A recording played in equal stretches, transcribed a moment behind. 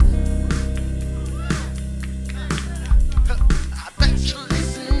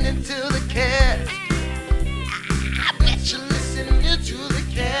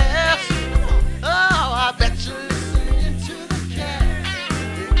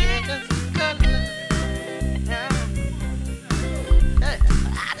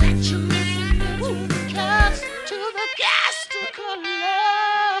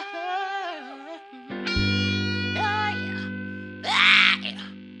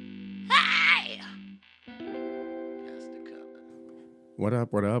What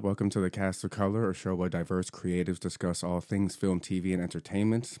up, what up? Welcome to the Cast of Color, a show where diverse creatives discuss all things film, TV, and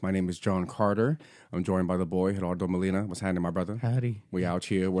entertainment. My name is John Carter. I'm joined by the boy, Gerardo Molina. What's happening, my brother? Howdy. We out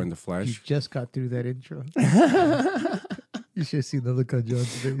here, we're in the You flesh. just got through that intro. You should see the look on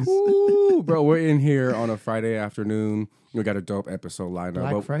John's face. Ooh, bro, we're in here on a Friday afternoon. We got a dope episode lined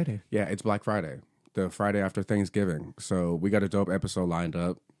up. Black Friday. Yeah, it's Black Friday, the Friday after Thanksgiving. So we got a dope episode lined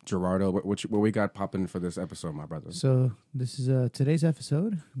up. Gerardo, what we got popping for this episode, my brother? So this is today's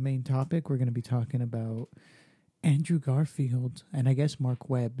episode. Main topic, we're going to be talking about Andrew Garfield and I guess Mark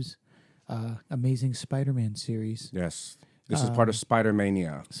Webb's Amazing Spider-Man series. Yes. This is part of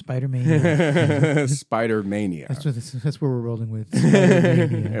Spider-Mania. Spider-Man. Spider-Mania. That's where we're rolling with.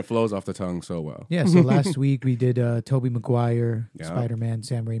 Spider-Mania. It flows off the tongue so well. Yeah, so last week we did Tobey Maguire, Yeah. Spider-Man,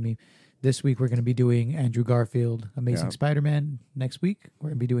 Sam Raimi. This week we're going to be doing Andrew Garfield, Amazing Yeah. Spider-Man. Next week we're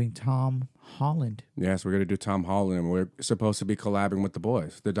going to be doing Tom Holland, Yes, we're going to do Tom Holland, and we're supposed to be collabing with the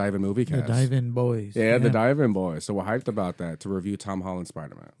boys, the Dive-In movie cast. the Dive-In Boys. Yeah, the Dive-In boys. So we're hyped about that, to review Tom Holland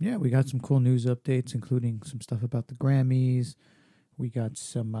Spider-Man. Yeah, we got some cool news updates, including some stuff about the Grammys. We got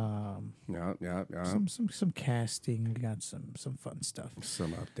some Yeah. some casting. We got some fun stuff.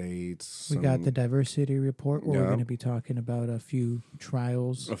 Some updates. We got the diversity report where Yeah. we're going to be talking about a few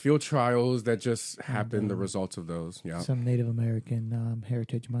trials, a few trials that just happened, the results of those. Yeah. some Native American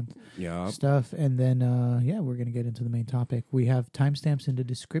Heritage Month Yeah. stuff, and then we're going to get into the main topic. We have timestamps in the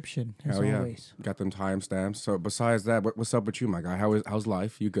description as Hell yeah. always. Got them timestamps. So besides that, what's up with you, my guy? How's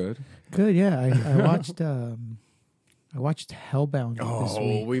life? You good? Good, yeah. I watched Hellbound this Oh,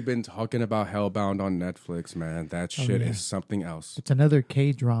 week. we've been talking about Hellbound on Netflix, man. That shit yeah. is something else. It's another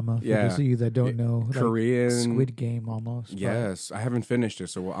K-drama for Yeah. those of you that don't know. like Korean. Squid Game almost. but- Yes, I haven't finished it,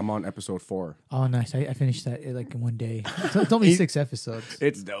 so I'm on episode 4. Oh, nice. I finished that like in one day. It's only 6 episodes.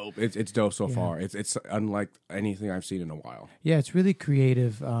 It's dope. It's dope so Yeah. far. It's unlike anything I've seen in a while. Yeah, it's really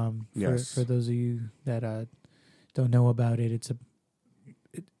creative. Yes. For those of you that don't know about it,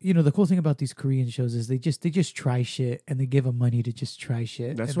 the cool thing about these Korean shows is they just try shit and they give them money to just try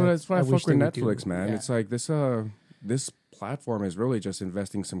shit. That's And what I wish fuck with they would do. Netflix, man. Yeah. It's like this platform is really just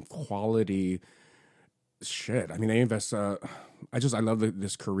investing some quality shit. I mean, they invest. I love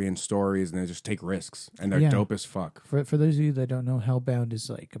this Korean stories, and they just take risks, and they're Yeah. dope as fuck. For those of you that don't know, Hellbound is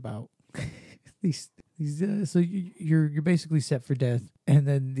like about these. So you're basically set for death, and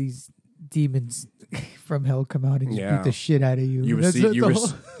then these demons from hell come out and just Yeah. beat the shit out of you. You That's receive the whole-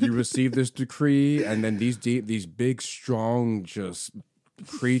 you receive this decree, and then these big, strong, just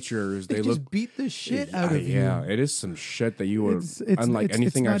creatures. They They look. just beat the shit out of you. Yeah, it is some shit that you were unlike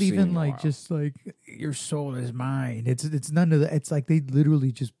anything it's not I've seen. even in a like while. just like your soul is mine. It's none of that. It's like they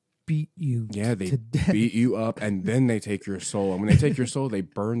literally just beat you. Yeah, they to death. beat you up, and then they take your soul. And when they take your soul, they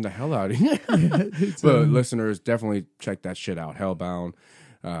burn the hell out of you. It's, But listeners, definitely check that shit out, Hellbound.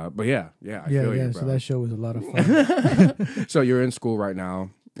 But yeah, I feel you, bro. So that show was a lot of fun. So you're in school right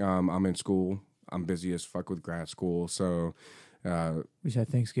now. I'm in school. I'm busy as fuck with grad school. So We had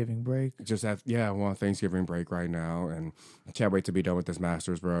Thanksgiving break. I'm on Thanksgiving break right now, and can't wait to be done with this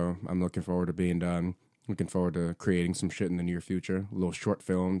master's, bro. I'm looking forward to being done. Looking forward to creating some shit in the near future, a little short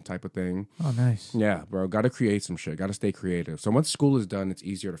film type of thing. Oh, nice. Yeah, bro, got to create some shit. Got to stay creative. So once school is done, it's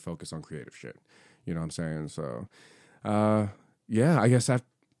easier to focus on creative shit. You know what I'm saying? So, I guess I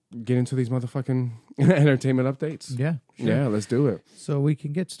get into these motherfucking entertainment updates. Yeah. Sure. Yeah, let's do it. So we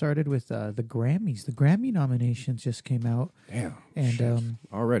can get started with the Grammys. The Grammy nominations just came out, Damn. and shit.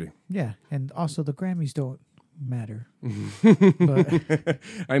 Already. yeah, and also the Grammys don't matter. But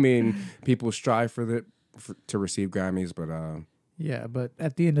I mean, people strive to receive Grammys, but yeah, but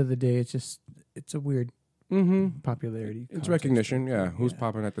at the end of the day, it's a weird popularity. it's contest. recognition. Yeah, who's Yeah.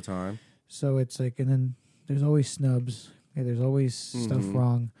 popping at the time? So it's like, and then there's always snubs. Yeah, there's always stuff Mhm.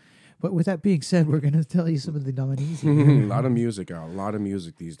 wrong. But with that being said, we're going to tell you some of the nominees. A lot of music out. A lot of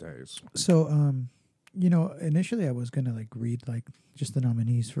music these days. So, initially I was going to like read like just the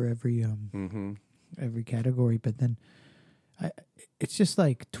nominees for every category, but then it's just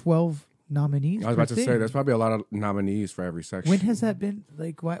like 12 nominees. I was per about to say, thing. there's probably a lot of nominees for every section. When has that been?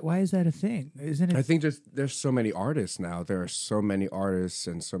 Like, why is that a thing? Isn't it? I think there's so many artists now. There are so many artists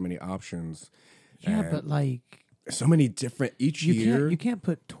and so many options. yeah, and but like so many different each year. you can't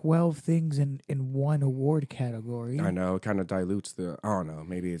put 12 things in one award category. I know it kind of dilutes the. I don't know.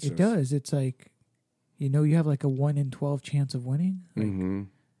 Maybe it's It does. It's like, you have like a 1 in 12 chance of winning. Like, Mm-hmm.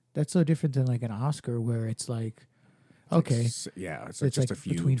 that's so different than like an Oscar where it's like, okay, It's like it's just like a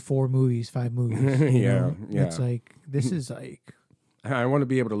few. between 4 movies, 5 movies. Yeah, you know? yeah. It's like this is like I want to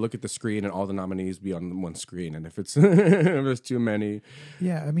be able to look at the screen and all the nominees be on one screen. And if it's if there's too many,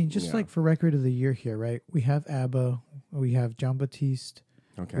 Yeah, I mean, just like for record of the year here, right? We have ABBA, we have John Batiste,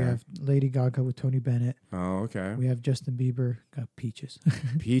 okay. we have Lady Gaga with Tony Bennett, Oh, okay. we have Justin Bieber, got Peaches.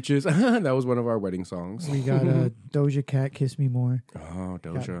 Peaches. That was one of our wedding songs. We got Doja Cat, Kiss Me More. Oh,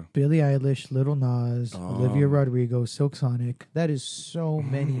 Doja. Got Billie Eilish, Little Nas, Olivia Rodrigo, Silk Sonic. That is so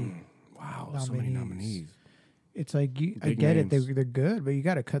many. Wow, so many nominees. It's like I Big get names. it, they're good, but you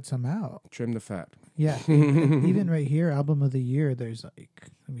got to cut some out. Trim the fat. Yeah, and even right here, album of the year. There's like,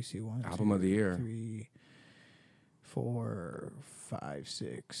 let me see, one, Album two, of the year. 3, 4, 5,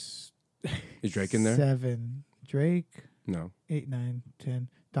 6. Is Drake in there? 7. Drake. No. 8, 9, 10.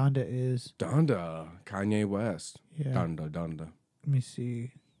 Donda is. Donda. Kanye West. Yeah. Donda. Let me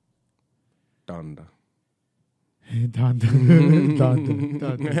see. Donda. Donda.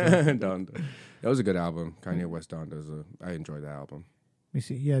 Donda. That was a good album. Kanye West Donda. I enjoyed that album. Let me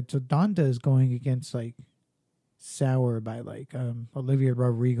see. Yeah, so Donda is going against like Sour by like Olivia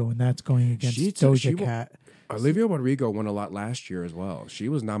Rodrigo, and that's going against Doja Cat. Olivia Rodrigo won a lot last year as well. She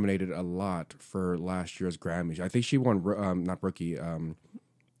was nominated a lot for last year's Grammys. I think she won not rookie, a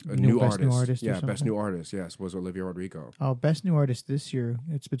new Best artist. New Artist or Yeah, best something? new artist. Yes, was Olivia Rodrigo. Oh, best new artist this year.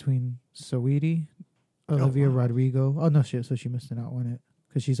 It's between Saweetie, Olivia Rodrigo. Oh no, so she must have not won it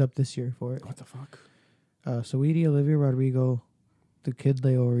because she's up this year for it. What the fuck? Saweetie, Olivia Rodrigo, The Kid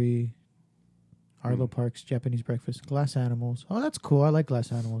Leori, Arlo Parks, Japanese Breakfast, Glass Animals. Oh, that's cool. I like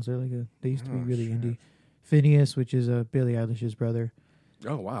Glass Animals. They're like they used to be really indie. Phineas, which is Billie Eilish's brother.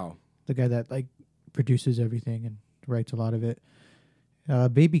 Oh wow. The guy that like produces everything and writes a lot of it.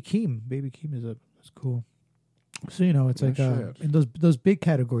 Baby Keem is cool. So it's like and those big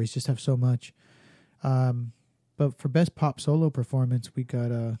categories just have so much. But for best pop solo performance, we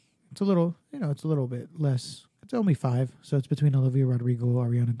got it's a little bit less. It's only 5, so it's between Olivia Rodrigo,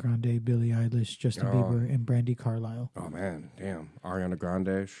 Ariana Grande, Billie Eilish, Justin Bieber, and Brandy Carlisle. Oh man, damn. Ariana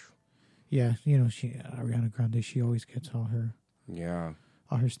Grande. Yeah, Ariana Grande. She always gets all her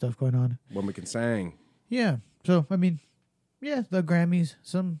stuff going on. Woman can sing. Yeah. So I mean, yeah, the Grammys,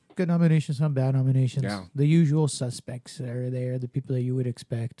 some good nominations, some bad nominations. Yeah. The usual suspects are there, the people that you would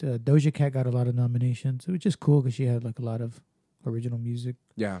expect. Doja Cat got a lot of nominations, which is cool because she had like a lot of original music.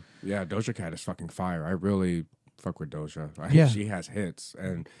 Yeah. Doja Cat is fucking fire. I really fuck with Doja. She has hits,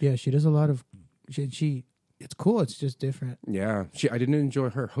 and yeah, she does a lot of. She it's cool. It's just different. yeah, I didn't enjoy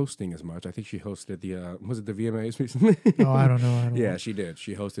her hosting as much. I think she hosted the was it the VMAs recently? Oh, I don't know. Yeah, she did.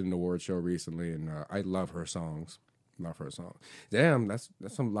 She hosted an award show recently, and I love her songs. Love her song. Damn, that's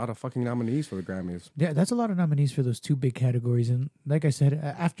a lot of fucking nominees for the Grammys. Yeah, that's a lot of nominees for those 2 big categories. And like I said,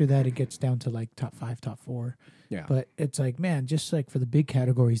 after that, it gets down to like top 5, top 4. Yeah. But it's like, man, just like for the big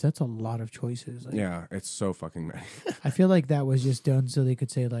categories, that's a lot of choices. Like, Yeah, it's so fucking many. I feel like that was just done so they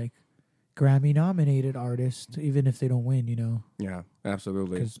could say like Grammy nominated artist, even if they don't win, Yeah,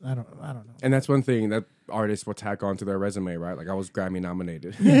 absolutely. Because I don't know. And that's one thing that artists will tack onto their resume, right? Like I was Grammy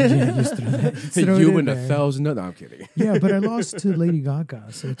nominated. Yeah, just throw You it and in a there. thousand. No, I'm kidding. Yeah, but I lost to Lady Gaga,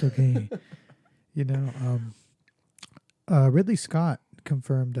 so it's okay. Ridley Scott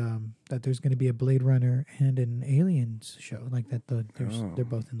confirmed that there's going to be a Blade Runner and an Aliens show, like that. They're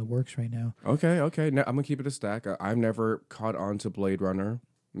both in the works right now. Okay. Now, I'm gonna keep it a stack. I've never caught on to Blade Runner.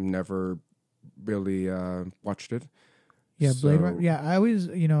 Never really watched it. Yeah, Blade Runner. Yeah, I was,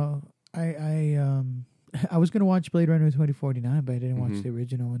 I was going to watch Blade Runner 2049, but I didn't watch the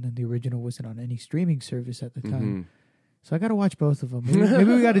original, and then the original wasn't on any streaming service at the time. So I got to watch both of them.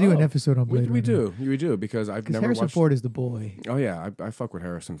 Maybe we got to do an episode on Blade Runner. We do because I've never Harrison watched. Ford is the boy. Oh yeah, I fuck with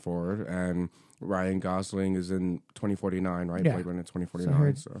Harrison Ford, and Ryan Gosling is in 2049, right? Yeah. Blade Runner So I 2049.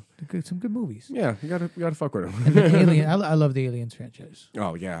 heard So some good movies. yeah, you gotta fuck with him. And then Alien, I love the Aliens franchise.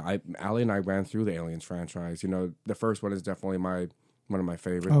 Oh yeah, Allie and I ran through the Aliens franchise. The first one is definitely one of my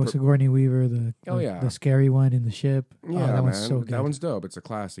favorites. Oh, Sigourney Weaver, the scary one in the ship. Yeah, that man, one's so good. that one's dope. It's a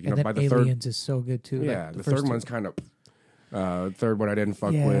classic. And then by the Aliens is so good too. yeah, like the first third one's kind of. Third one I didn't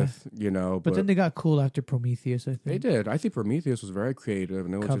fuck with, But then they got cool after Prometheus, I think. they did. I think Prometheus was very creative,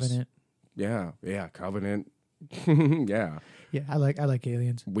 and it was Covenant. just Covenant, yeah. Yeah, I like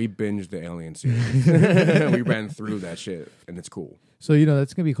Aliens. We binged the Alien series. We ran through that shit, and it's cool. So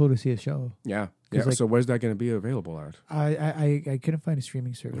that's gonna be cool to see a show. Yeah. Like- So where's that going to be available at? I couldn't find a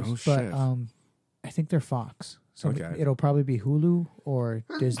streaming service, Oh, but shit. I think they're Fox. So Okay. it'll probably be Hulu or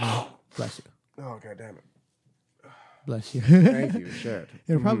Disney. Bless you. Oh god damn it! Bless you. Thank you. Shit.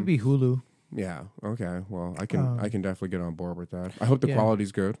 It'll probably be Hulu. Yeah. Okay. Well, I can definitely get on board with that. I hope the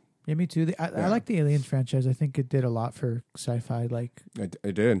quality's good. Yeah, me too. I like the Aliens franchise. I think it did a lot for sci-fi. Like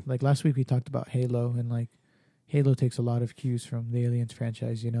It did. last week we talked about Halo, and like Halo takes a lot of cues from the Aliens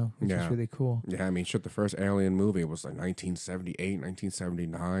franchise, which is really cool. Yeah, I mean, shit, the first Alien movie was like 1978,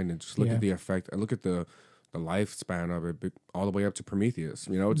 1979, and just look at the effect, and look at the lifespan of it, all the way up to Prometheus.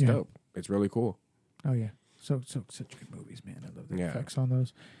 It's dope. It's really cool. Oh, yeah. So such good movies, man. I love the effects on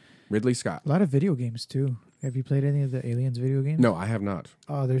those. Ridley Scott. A lot of video games, too. Have you played any of the Aliens video games? No, I have not.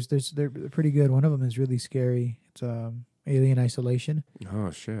 Oh, they're pretty good. One of them is really scary. It's Alien Isolation.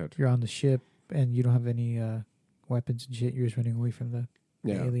 Oh, shit. You're on the ship, and you don't have any weapons and shit. You're just running away from the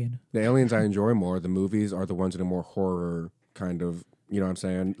alien. The aliens I enjoy more. The movies are the ones that are more horror kind of, you know what I'm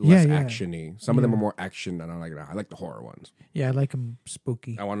saying? Less action-y. Some of them are more action, and I like that. I like the horror ones. Yeah, I like them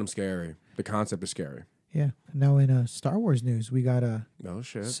spooky. I want them scary. The concept is scary. Yeah. Now in Star Wars news, we got oh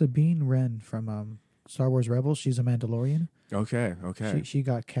shit, Sabine Wren from Star Wars Rebels. She's a Mandalorian. Okay. She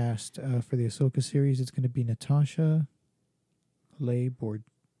got cast for the Ahsoka series. It's going to be Natasha Leigh Bordizzo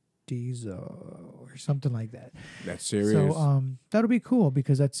or something like that. That's serious. So that'll be cool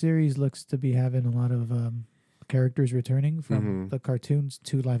because that series looks to be having a lot of characters returning from the cartoons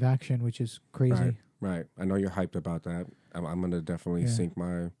to live action, which is crazy. Right. I know you're hyped about that. I'm going to definitely sink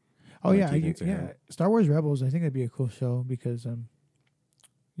my. Oh yeah. Star Wars Rebels. I think that'd be a cool show because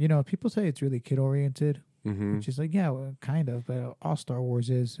people say it's really kid oriented. Which is like, kind of, but all Star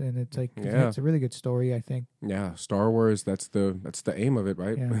Wars is, and it's like it's a really good story, I think. Yeah, Star Wars, that's the aim of it,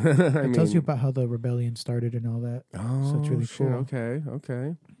 right? Yeah. It tells you about how the rebellion started and all that. Oh, so it's really cool.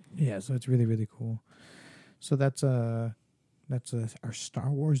 Okay. Yeah, so it's really, really cool. So that's our Star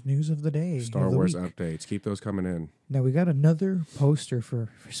Wars news of the day. Star Wars updates. Keep those coming in. Now we got another poster for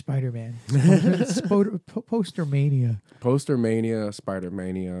Spider-Man. Poster Mania. Poster Mania,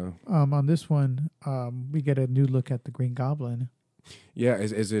 Spider-Mania. On this one, we get a new look at the Green Goblin. Yeah,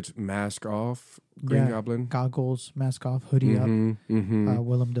 is it mask off Green Goblin? Goggles, mask off, hoodie up.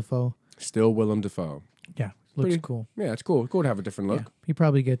 Willem Dafoe. Still Willem Dafoe. Yeah, looks cool. Yeah, it's cool. Cool to have a different look. Yeah. He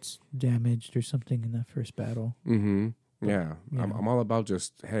probably gets damaged or something in that first battle. Yeah, I'm all about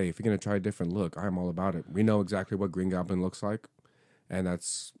just, hey, if you're going to try a different look, I'm all about it. We know exactly what Green Goblin looks like, and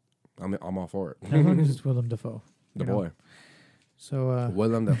I'm all for it. As long as it's Willem Dafoe. The boy. So,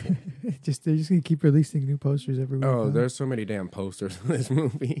 Willem Dafoe. they're just going to keep releasing new posters every week. Oh, there's so many damn posters in this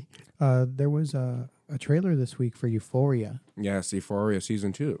movie. There was a trailer this week for Euphoria. Yes, Euphoria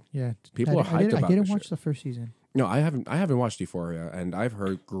Season 2. Yeah. People are hyped about it. I didn't watch the first season. No, I haven't watched Euphoria, and I've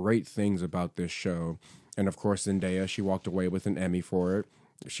heard great things about this show. And, of course, Zendaya, she walked away with an Emmy for it.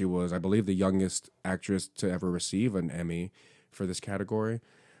 She was, I believe, the youngest actress to ever receive an Emmy for this category.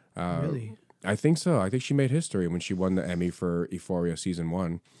 Really? I think so. I think she made history when she won the Emmy for Euphoria Season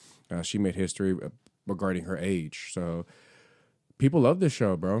 1. She made history regarding her age. So people love this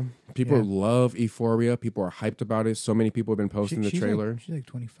show, bro. People love Euphoria. People are hyped about it. So many people have been posting the trailer. She's like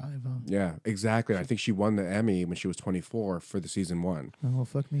 25, huh? Yeah, exactly. I think she won the Emmy when she was 24 for the Season 1. Oh, well,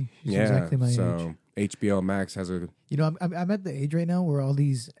 fuck me. She's exactly my age. HBO Max has a... I'm at the age right now where all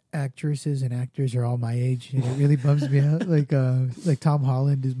these actresses and actors are all my age. And it really bums me out. Like Tom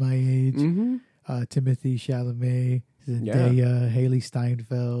Holland is my age. Timothy Chalamet, Zendaya, Haley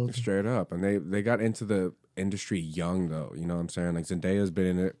Steinfeld. Straight up. And they got into the industry young, though. You know what I'm saying? Like, Zendaya's been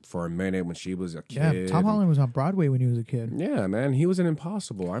in it for a minute when she was a kid. Yeah, Tom Holland was on Broadway when he was a kid. Yeah, man. He was in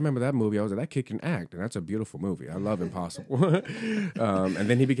Impossible. I remember that movie. I was like, that kid can act, and that's a beautiful movie. I love Impossible. And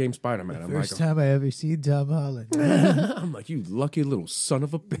then he became Spider-Man. First time I ever seen Tom Holland. I'm like, you lucky little son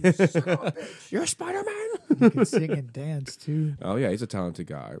of a bitch. You're Spider-Man. He can sing and dance, too. Oh, yeah. He's a talented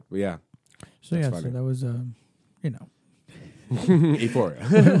guy. But yeah. So, so that was, Euphoria.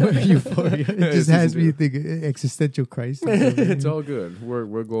 Euphoria. It just has me think existential crisis. It's all good.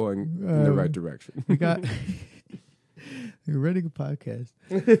 We're going in the right direction. We're running a podcast.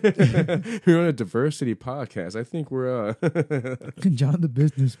 We're on a diversity podcast. I think we're John the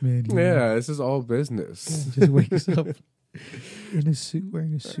businessman. Yeah, this is all business. Yeah, just wakes up in a suit,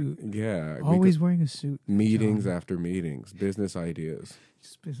 wearing a suit. Yeah, always wearing a suit. Meetings after meetings, business ideas.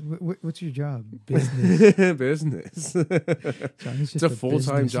 What's your job? Business. Business. It's a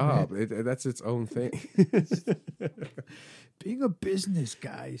full-time job. That's its own thing. Being a business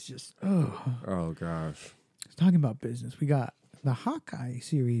guy is just oh gosh. Talking about business, we got the Hawkeye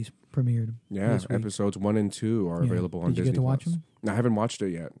series premiered. Yeah, episodes 1 and 2 are available on Disney+. Did you get to watch them? I haven't watched it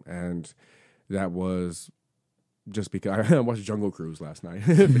yet, and that was just because I watched Jungle Cruise last night.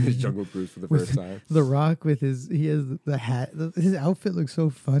 Finished Jungle Cruise for the first time. The Rock with he has the hat. His outfit looks so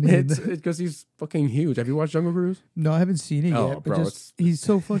funny. It's because he's fucking huge. Have you watched Jungle Cruise? No, I haven't seen it yet. But bro, he's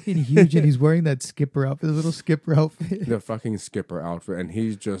so fucking huge, and he's wearing that skipper outfit, the little skipper outfit. The fucking skipper outfit, and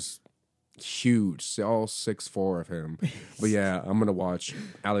he's just huge, all 6'4" of him. But yeah, I'm gonna watch.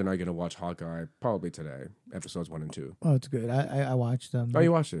 Allie and I are gonna watch Hawkeye probably today, episodes 1 and 2. Oh, it's good. I watched them. Oh,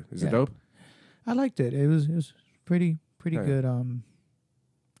 you watched it? Is it dope? I liked it. It was pretty good.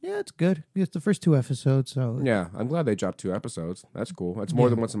 Yeah, it's good. It's the first 2 episodes, so Yeah, I'm glad they dropped 2 episodes. That's cool. That's more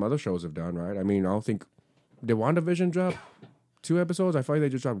than what some other shows have done, right? I mean, I don't think did WandaVision drop 2 episodes? I feel like they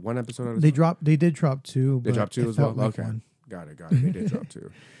just dropped 1 episode at a time. They did drop 2. They dropped 2 as well. Like okay, one. got it. They did drop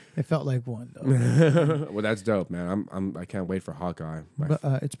 2. It felt like one though. Well, that's dope, man. I can't wait for Hawkeye. But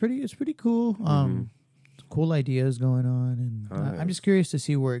it's pretty cool. Cool ideas going on, and I'm just curious to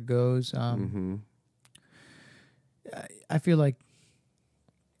see where it goes. I feel like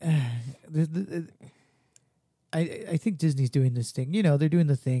I think Disney's doing this thing. You know, they're doing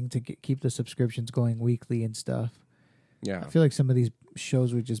the thing to keep the subscriptions going weekly and stuff. Yeah, I feel like some of these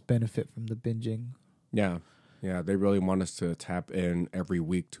shows would just benefit from the binging. Yeah, they really want us to tap in every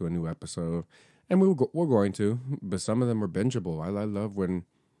week to a new episode, and we're going to. But some of them are bingeable. I love when,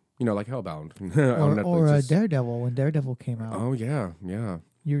 like Hellbound or Daredevil. When Daredevil came out, oh yeah,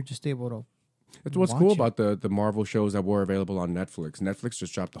 you're just able to. That's what's cool about the Marvel shows that were available on Netflix. Netflix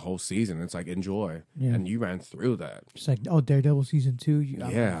just dropped the whole season. It's like, enjoy, and you ran through that. It's like, Daredevil season 2.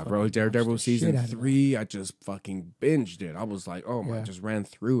 Yeah, bro, Daredevil season 3. I just fucking binged it. I was like, oh my, I just ran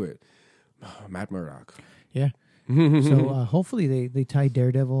through it. Matt Murdock. Yeah. So hopefully they tie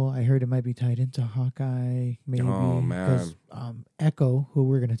Daredevil. I heard it might be tied into Hawkeye. Maybe. Oh man. Echo, who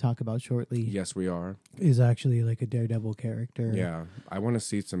we're going to talk about shortly. Yes, we are. Is actually like a Daredevil character. Yeah, I want to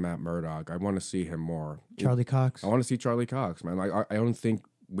see some Matt Murdock. I want to see him more. Charlie Cox. I want to see Charlie Cox, man. Like I don't think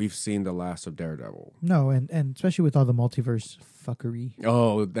we've seen the last of Daredevil. No, and especially with all the multiverse fuckery.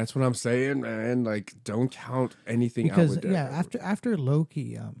 Oh, that's what I'm saying, man. Like, don't count anything out with Daredevil. After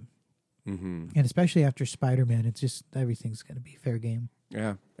Loki, and especially after Spider-Man, it's just everything's going to be fair game.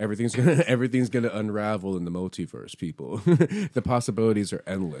 Yeah, everything's gonna unravel in the multiverse, people. The possibilities are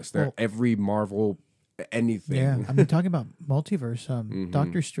endless. Every Marvel anything. Yeah, I mean, talking about multiverse,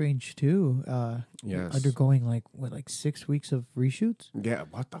 Doctor Strange 2, yes, undergoing like 6 weeks of reshoots. Yeah,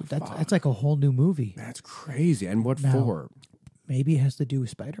 what the fuck? That's like a whole new movie. That's crazy. And what for? Maybe it has to do with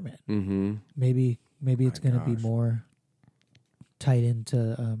Spider-Man. Mm-hmm. Maybe it's going to be more tied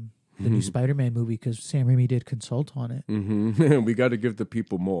into the new Spider-Man movie because Sam Raimi did consult on it. Mm-hmm. We got to give the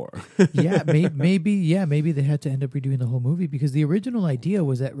people more. Yeah, maybe they had to end up redoing the whole movie because the original idea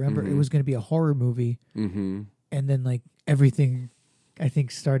was that, remember, it was going to be a horror movie, and then like everything, I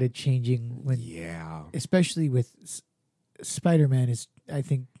think, started changing when, especially with Spider-Man is, I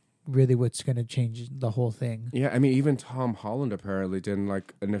think, really what's going to change the whole thing. Yeah, I mean, even Tom Holland apparently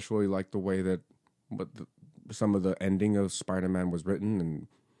didn't initially like the way that some of the ending of Spider-Man was written, and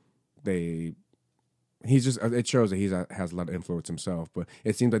it shows that he has a lot of influence himself, but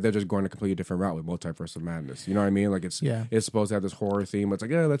it seems like they're just going a completely different route with Multiverse of Madness. You know what I mean? Like it's supposed to have this horror theme, but it's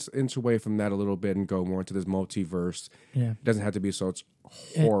like, let's inch away from that a little bit and go more into this multiverse. Yeah. It doesn't have to be such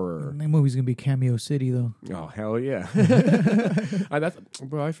horror. And that movie's going to be Cameo City, though. Oh, hell yeah.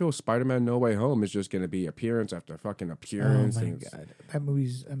 Bro, I feel Spider-Man No Way Home is just going to be appearance after fucking appearance. Oh, my God. That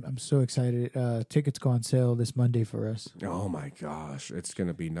movie's, I'm so excited. Tickets go on sale this Monday for us. Oh, my gosh. It's going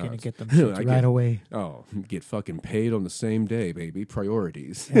to be nuts. Going to get them right away. Oh, get fucking paid on the same day, baby.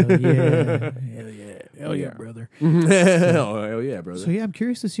 Priorities. Hell yeah. Hell yeah, brother. Hell yeah, brother. So, I'm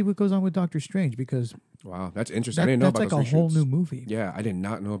curious to see what goes on with Doctor Strange because... Wow, that's interesting. I didn't know about those reshoots. That's like a whole new movie. Yeah, I did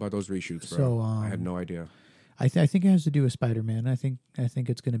not know about those reshoots, bro. So, I had no idea. I think it has to do with Spider-Man. I think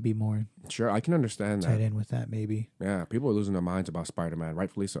it's going to be more. Sure, I can understand that. Tied in with that, maybe. Yeah, people are losing their minds about Spider-Man,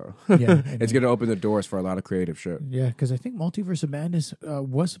 rightfully so. Yeah, it's going to open the doors for a lot of creative shit. Yeah, because I think Multiverse of Madness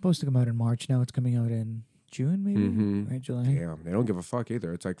was supposed to come out in March. Now it's coming out in June, maybe, right? July. Yeah, they don't give a fuck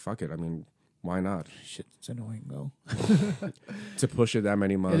either. It's like, fuck it. I mean, why not? Shit, it's annoying though. To push it that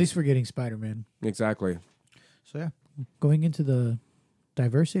many months. At least we're getting Spider-Man. Exactly. So going into the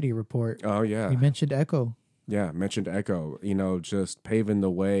diversity report. Oh yeah, we mentioned Echo. Yeah, mentioned Echo. Just paving the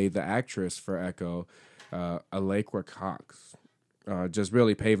way. The actress for Echo, Alaqua Cox, just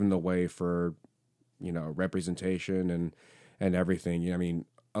really paving the way for, representation and everything. I mean,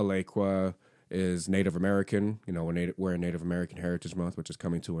 Alaqua is Native American. We're in Native American Heritage Month, which is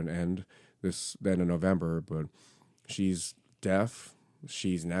coming to an end in November. But she's deaf.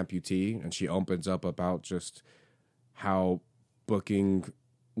 She's an amputee, and she opens up about just how booking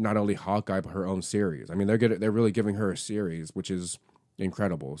not only Hawkeye but her own series. I mean, they're really giving her a series, which is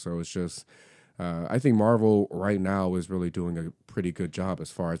incredible. So it's just I think Marvel right now is really doing a pretty good job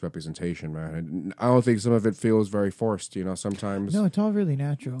as far as representation, man. And I don't think some of it feels very forced. You know, sometimes No, it's all really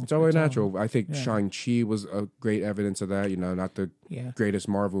natural. it's all really natural. I think yeah. Shang-Chi was a great evidence of that. You know, not the greatest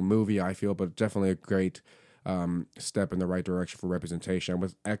Marvel movie, I feel, but definitely a great step in the right direction for representation.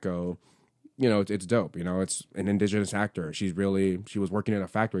 With Echo, you know, it's dope. You know, it's an indigenous actor. She was working in a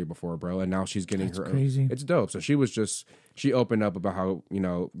factory before, bro, and now she's getting her crazy. It's dope. So she opened up about how, you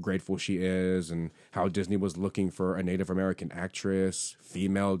know, grateful she is and how Disney was looking for a Native American actress,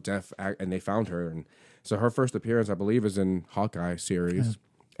 female deaf and they found her. And so her first appearance, I believe, is in Hawkeye series,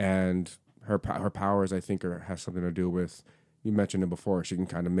 and her powers, I think, has something to do with, you mentioned it before, she can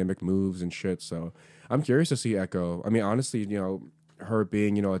kind of mimic moves and shit. So I'm curious to see Echo. I mean, honestly, you know, her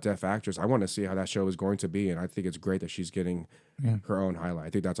being, you know, a deaf actress, I want to see how that show is going to be, and I think it's great that she's getting her own highlight. I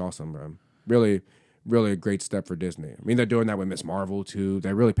think that's awesome. Really, really a great step for Disney. I mean, they're doing that with Miss Marvel too.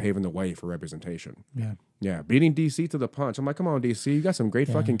 They're really paving the way for representation. Yeah, beating DC to the punch. I'm like, come on, DC, you got some great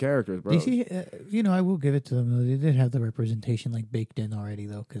fucking characters, bro. DC, you know, I will give it to them though. They did have the representation like baked in already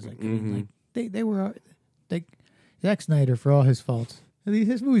though, because like, I mean, like they were like Zack Snyder, for all his faults,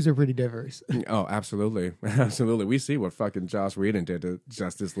 his movies are pretty diverse. Oh, absolutely. Absolutely. We see what fucking Joss Whedon did to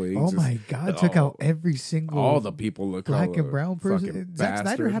Justice League. Oh, my God. Took out every single... All the people look black and brown person. Zack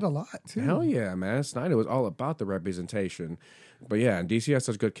Snyder had a lot, too. Hell yeah, man. Snyder was all about the representation. But yeah, and DC has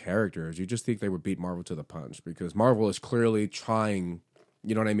such good characters. You just think they would beat Marvel to the punch because Marvel is clearly trying...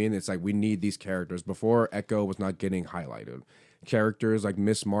 You know what I mean? It's like we need these characters. Before, Echo was not getting highlighted. Characters like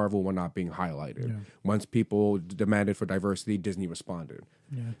Miss Marvel were not being highlighted. Once people demanded for diversity, Disney responded.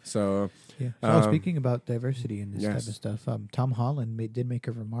 So speaking about diversity and this type of stuff, Tom Holland did make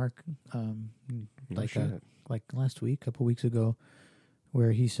a remark like last week, a couple weeks ago,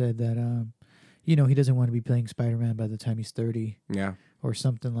 where he said that you know, he doesn't want to be playing Spider-Man by the time he's 30. Yeah. Or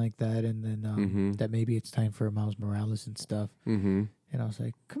something like that, and then that maybe it's time for Miles Morales and stuff. And I was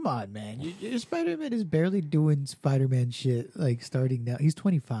like, come on, man. Your Spider-Man is barely doing Spider-Man shit, like, starting now. He's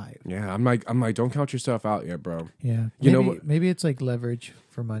 25. Yeah, I'm like, don't count yourself out yet, bro. Yeah. You know what? Maybe it's like leverage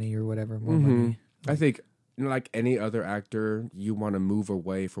for money or whatever, more money. I think, you know, like any other actor, you want to move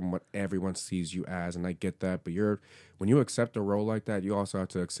away from what everyone sees you as, and I get that. But when you accept a role like that, you also have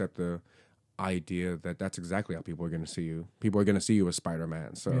to accept the idea that that's exactly how people are going to see you. People are going to see you as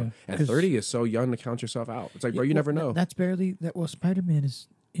Spider-Man. So, and 30 is so young to count yourself out. It's like, bro, you never know. That's barely that. Well, Spider-Man is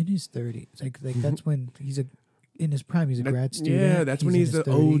in his 30s. Like that's when he's in his prime. He's a grad student. Yeah, that's when he's the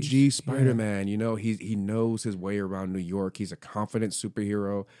 30s. OG Spider-Man. You know, he knows his way around New York. He's a confident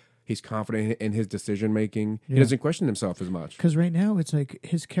superhero. He's confident in his decision making. He doesn't question himself as much. Because right now it's like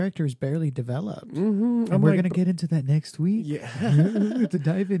his character is barely developed, and we're gonna get into that next week. Yeah, with the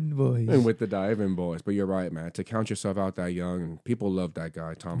Dive-In Boys. And with the Dive-In Boys. But you're right, man. To count yourself out that young, and people love that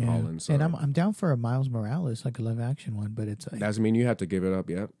guy, Tom Holland. So. And I'm down for a Miles Morales, like a live action one. But it's like, doesn't mean you have to give it up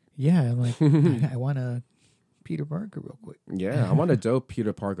yet. Yeah, I'm like I want a Peter Parker real quick. Yeah, I want a dope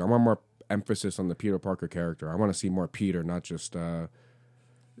Peter Parker. I want more emphasis on the Peter Parker character. I want to see more Peter, not just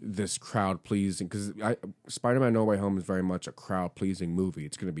this crowd pleasing, because Spider-Man No Way Home is very much a crowd pleasing movie.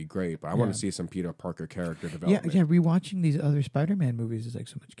 It's going to be great, but I want to see some Peter Parker character development. Yeah. Rewatching these other Spider-Man movies is like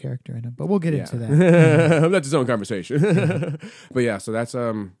so much character in them, but we'll get into that. That's its own conversation. But yeah, so that's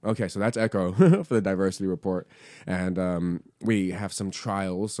okay. So that's Echo for the diversity report, and we have some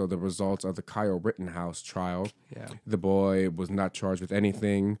trials. So the results of the Kyle Rittenhouse trial. Yeah, the boy was not charged with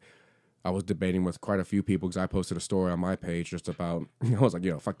anything. I was debating with quite a few people because I posted a story on my page just about, I was like,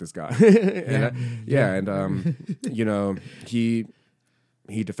 fuck this guy. You know, he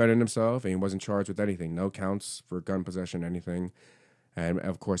defended himself and he wasn't charged with anything. No counts for gun possession, anything. And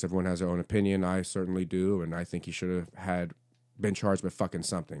of course, everyone has their own opinion. I certainly do. And I think he should have been charged with fucking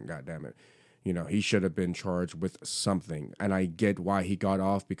something. God damn it. You know, he should have been charged with something. And I get why he got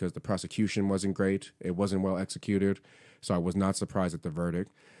off, because the prosecution wasn't great. It wasn't well executed. So I was not surprised at the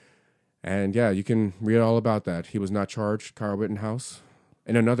verdict. And yeah, you can read all about that. He was not charged, Kyle Rittenhouse.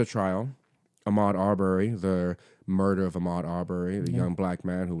 In another trial, Ahmaud Arbery, the murder of Ahmaud Arbery, the young black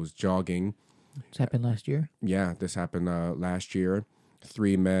man who was jogging. This happened last year? Yeah, this happened last year.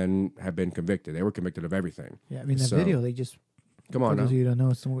 3 men have been convicted. They were convicted of everything. Yeah, I mean, the video, they just... Come on now. You don't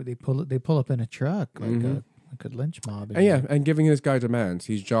know, they pull up in a truck like a lynch mob. And and giving this guy demands.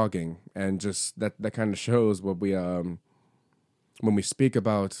 He's jogging. And just that kind of shows what we... when we speak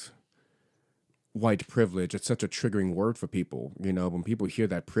about... white privilege, it's such a triggering word for people. You know, when people hear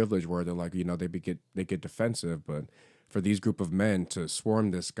that privilege word, they're like, you know, they get defensive. But for these group of men to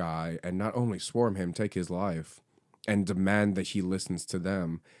swarm this guy, and not only swarm him, take his life, and demand that he listens to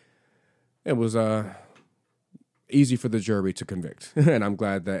them, it easy for the jury to convict. And I'm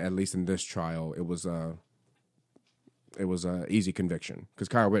glad that at least in this trial, it was a easy conviction. Because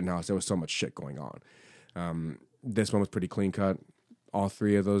Kyle Rittenhouse, there was so much shit going on. This one was pretty clean cut. All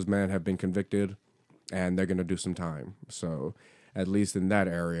three of those men have been convicted, and they're going to do some time. So at least in that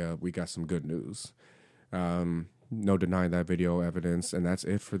area, we got some good news. No denying that video evidence, and that's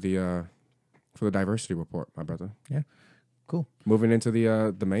it for the diversity report, my brother. Yeah, cool. Moving into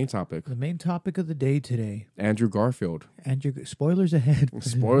the main topic. The main topic of the day today. Andrew Garfield. Spoilers ahead.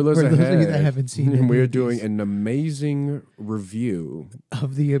 Spoilers for ahead. those of you that haven't seen it. We're doing an amazing review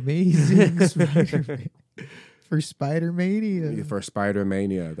of the amazing Spider-Man. For Spider-Mania. For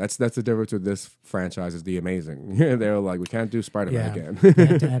Spider-Mania. That's the difference with this franchise is the amazing. They're like, we can't do Spider-Man again. We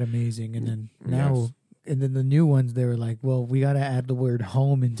had to add amazing. And then now... Yes. And then the new ones, they were like, well, we got to add the word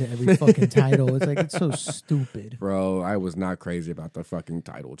home into every fucking title. It's like, it's so stupid. Bro, I was not crazy about the fucking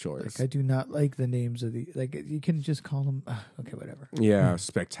title choice. Like, I do not like the names of the, like, you can just call them, okay, whatever. Yeah,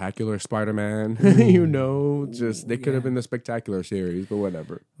 Spectacular Spider-Man. They could have been the Spectacular series, but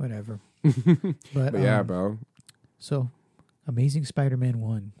whatever. Whatever. But yeah, bro. So, Amazing Spider-Man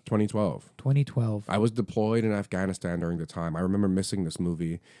 1. 2012. I was deployed in Afghanistan during the time. I remember missing this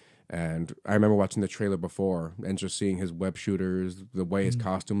movie. And I remember watching the trailer before and just seeing his web shooters, the way his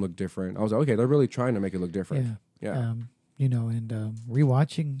costume looked different. I was like, okay, they're really trying to make it look different. Yeah.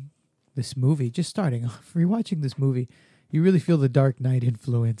 Rewatching this movie, just starting off, rewatching this movie, you really feel the Dark Knight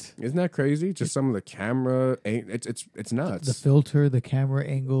influence. Isn't that crazy? Just some of the camera, it's nuts. The filter, the camera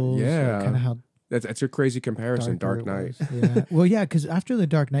angles. Yeah. Kind of how... That's a crazy comparison, Dark Knight. Yeah. Well, yeah, because after the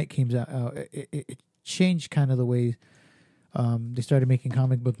Dark Knight came out, it changed kind of the way... they started making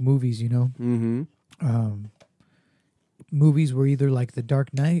comic book movies, Mm-hmm. Movies were either like The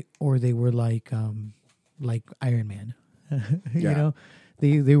Dark Knight or they were like Iron Man.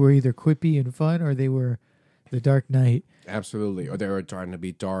 They were either quippy and fun or they were The Dark Knight. Absolutely. Or they were trying to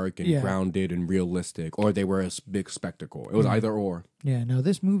be dark and grounded and realistic, or they were a big spectacle. It was either or. Yeah, no,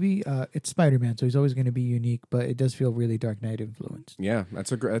 this movie, it's Spider-Man, so he's always going to be unique, but it does feel really Dark Knight influenced. Yeah,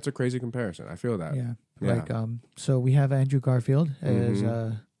 that's a crazy comparison. I feel that. Yeah. So we have Andrew Garfield as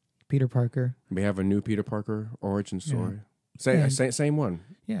Peter Parker. We have a new Peter Parker origin story. Same one.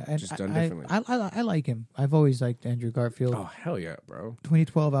 Yeah, and just done differently. I like him. I've always liked Andrew Garfield. Oh, hell yeah, bro.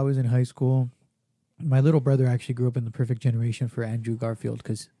 2012, I was in high school. My little brother actually grew up in the perfect generation for Andrew Garfield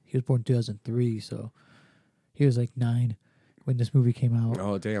because he was born in 2003, so he was like 9 when this movie came out.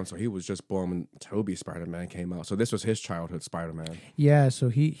 Oh, damn. So he was just born when Tobey Spider-Man came out. So this was his childhood Spider-Man. Yeah, so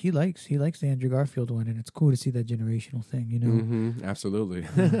he likes the Andrew Garfield one, and it's cool to see that generational thing, Mm-hmm, absolutely.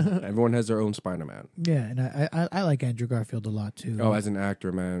 Everyone has their own Spider-Man. Yeah, and I like Andrew Garfield a lot, too. Oh, as an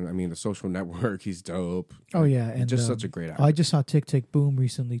actor, man. I mean, The Social Network, he's dope. Oh, yeah. And just such a great actor. I just saw Tick, Tick, Boom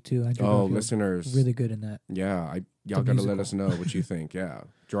recently, too. Andrew Garfield, listeners. really good in that. Yeah, y'all got to let us know what you think. Yeah.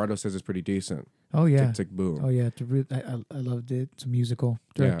 Gerardo says it's pretty decent. Oh, yeah. Tick, Tick, Boom. Oh, yeah. I loved it. It's a musical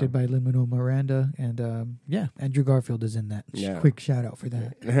directed by Lin-Manuel Miranda. And, Andrew Garfield is in that. Yeah. Quick shout out for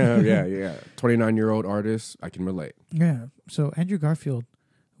that. Yeah. 29-year-old artist. I can relate. Yeah. So Andrew Garfield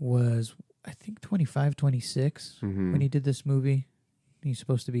was, I think, 25, 26 when he did this movie. He's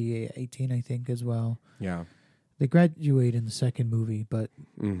supposed to be 18, I think, as well. Yeah. They graduate in the second movie, but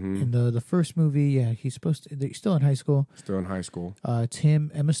in the first movie, he's still in high school. Still in high school. It's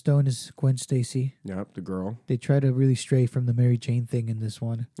him. Emma Stone is Gwen Stacy. Yep, the girl. They try to really stray from the Mary Jane thing in this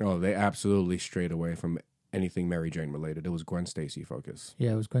one. Oh, they absolutely strayed away from anything Mary Jane related. It was Gwen Stacy focus.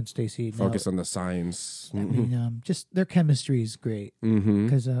 Yeah, it was Gwen Stacy. Focus on the science. I mean, just their chemistry is great.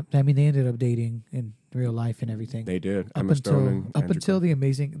 Because, they ended up dating in real life and everything. They did. Up until the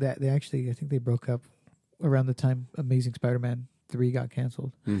Amazing, I think they broke up around the time Amazing Spider-Man 3 got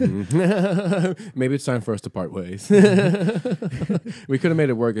canceled. Maybe it's time for us to part ways. We could have made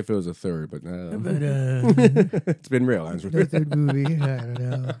it work if it was a third, but no. It's been real, Andrew. The third movie, I don't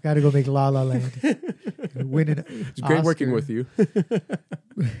know. Got to go make La La Land. It's great working with you.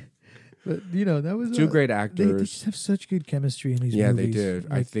 But, that was... Two great actors. They just have such good chemistry in these movies. Yeah, they did.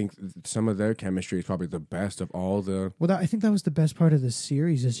 Like, I think some of their chemistry is probably the best of all the... Well, I think that was the best part of the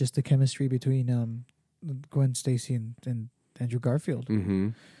series is just the chemistry between Gwen Stacy and Andrew Garfield.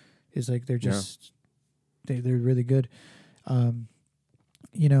 Is like they're just... They're really good. As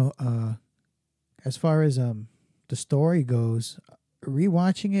far as the story goes,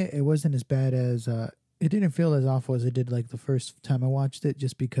 rewatching it wasn't as bad as... it didn't feel as awful as it did like the first time I watched it,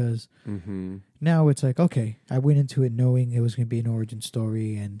 just because now it's like, okay, I went into it knowing it was going to be an origin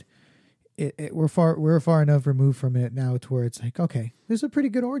story, and we're far enough removed from it now to where it's like, okay, this is a pretty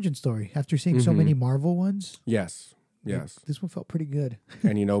good origin story after seeing so many Marvel ones. Yes. This one felt pretty good.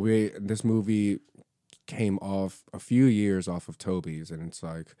 And this movie came off a few years off of Tobey's, and it's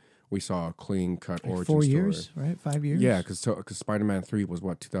like we saw a clean cut origin 4 story. years, right? 5 years. Yeah, because Spider-Man 3 was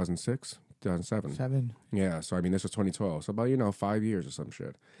what, 2006, 2007. 7. Yeah, so I mean this was 2012, so about 5 years or some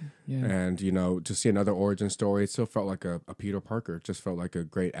shit. Yeah. And to see another origin story, it still felt like a Peter Parker. It just felt like a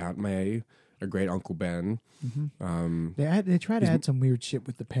great Aunt May, a great Uncle Ben. They try to add some weird shit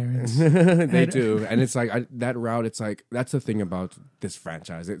with the parents. They do, and it's like that route. It's like that's the thing about this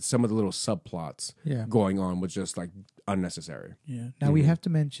franchise. It's some of the little subplots going on was just like unnecessary. Yeah. Now we have to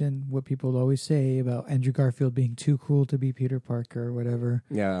mention what people always say about Andrew Garfield being too cool to be Peter Parker or whatever.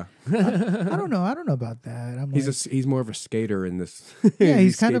 Yeah, I don't know. I don't know about that. He's more of a skater in this. Yeah,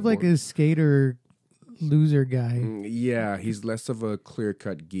 he's kind of like a skater loser guy. Yeah, he's less of a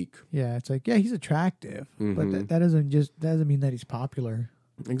clear-cut geek. Yeah, it's like he's attractive, but that doesn't mean that he's popular.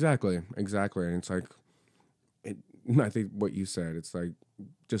 Exactly, and it's like, I think what you said. It's like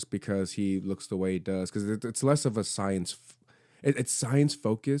just because he looks the way he does, because it's less of a science. It's science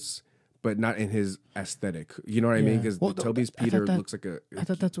focus, but not in his aesthetic. You know what I mean? Because Tobey's Peter looks like I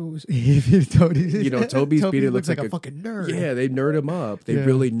thought that's what was. Tobey's Tobey's Peter looks like a fucking nerd. Yeah, they nerd him up. They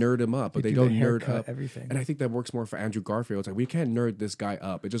really nerd him up, but they don't nerd up everything. And I think that works more for Andrew Garfield. It's like we can't nerd this guy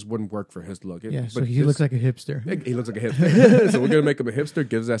up. It just wouldn't work for his look. So he looks like a hipster. He looks like a hipster. So we're gonna make him a hipster.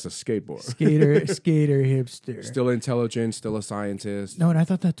 Gives us a skateboard. Skater hipster. Still intelligent. Still a scientist. No, and I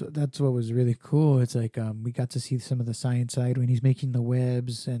thought that's what was really cool. It's like we got to see some of the science side when he's making the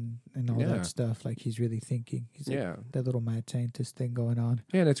webs and all that stuff. Like he's really thinking. He's like that little mad scientist thing going on.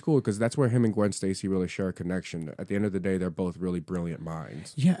 Yeah, and it's cool because that's where him and Gwen Stacy really share a connection. At the end of the day, they're both really brilliant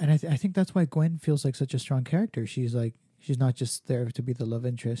minds. Yeah, and I think that's why Gwen feels like such a strong character. She's not just there to be the love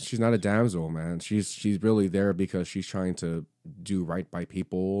interest. She's not a damsel, man. She's really there because she's trying to do right by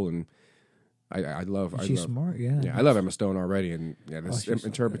people, and she's smart. Yeah, I love Emma Stone already, and this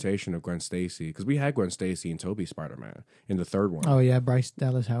interpretation of Gwen Stacy, because we had Gwen Stacy and Tobey Spider-Man in the third one. Oh yeah, Bryce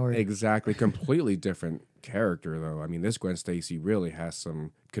Dallas Howard. Exactly, completely different character though. I mean, this Gwen Stacy really has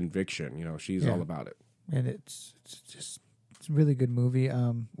some conviction. She's all about it, and it's a really good movie.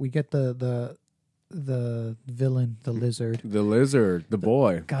 We get the villain, the lizard. The lizard, the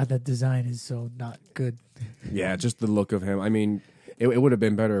boy. God, that design is so not good. Yeah, just the look of him. I mean, it would have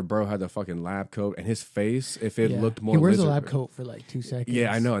been better if bro had the fucking lab coat and his face. If it looked more, he wears a lab coat for like 2 seconds.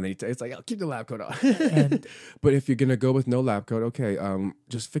 Yeah, I know, and it's like, I'll keep the lab coat on. But if you're gonna go with no lab coat, okay,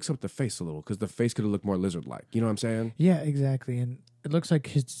 just fix up the face a little because the face could have looked more lizard-like. You know what I'm saying? Yeah, exactly. And it looks like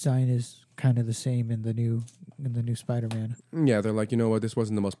his design is kind of the same in the new Spider-Man. Yeah, they're like, you know what, this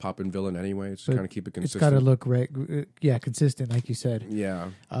wasn't the most poppin' villain anyway. Just kind of keep it consistent. It's got to look consistent, like you said. Yeah.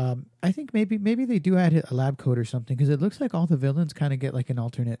 I think maybe they do add a lab coat or something because it looks like all the villains kind of get like an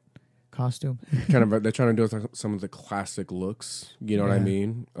alternate costume. Kind of, they're trying to do some of the classic looks. You know what I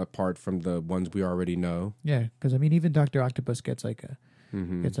mean? Apart from the ones we already know. Yeah, because I mean, even Dr. Octopus gets like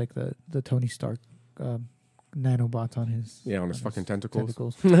the Tony Stark. Nanobots on his on his fucking tentacles.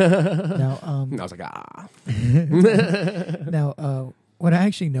 Now, I was like, Now, what I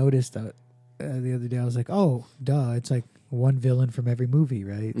actually noticed the other day, I was like, oh, duh! It's like one villain from every movie,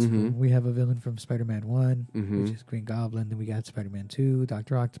 right? So we have a villain from Spider-Man 1, which is Green Goblin. Then we got Spider-Man 2,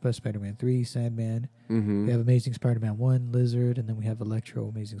 Dr. Octopus, Spider-Man 3, Sandman. We have Amazing Spider-Man 1, Lizard, and then we have Electro,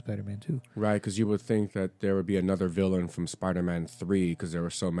 Amazing Spider-Man 2. Right, because you would think that there would be another villain from Spider-Man 3 because there were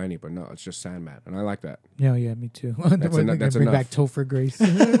so many, but no, it's just Sandman, and I like that. Yeah, me too. That's bring enough. Back Topher Grace.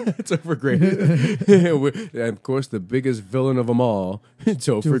 Topher Grace. And of course, the biggest villain of them all,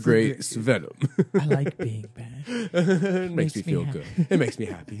 Topher Grace Venom. I like being bad. It makes me feel good. It makes me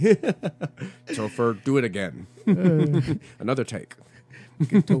happy. Topher, do it again. Another take.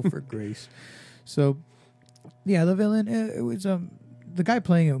 Topher Grace. So, yeah, the villain, it was the guy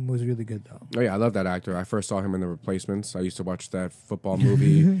playing him was really good though. Oh yeah, I love that actor. I first saw him in The Replacements. I used to watch that football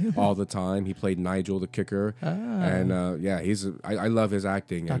movie all the time. He played Nigel the kicker, and I love his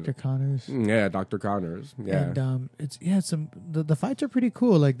acting. Dr. Connors. Yeah, Dr. Connors. Yeah, and the fights are pretty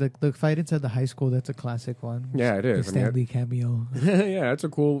cool. Like the fight inside the high school, that's a classic one. Yeah, it is. The Stan Lee cameo. Yeah, it's a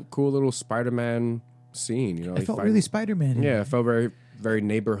cool little Spider-Man scene. You know, it felt really Spider-Man. Yeah, it felt very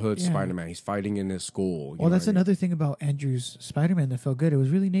neighborhood Spider-Man. He's fighting in his school. Well, that's another thing about Andrew's Spider-Man that felt good. It was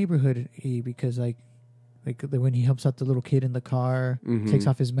really neighborhood-y because like when he helps out the little kid in the car, takes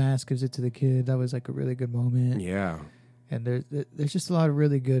off his mask, gives it to the kid. That was like a really good moment. Yeah. And there's just a lot of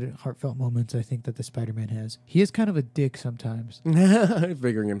really good heartfelt moments I think that the Spider-Man has. He is kind of a dick sometimes.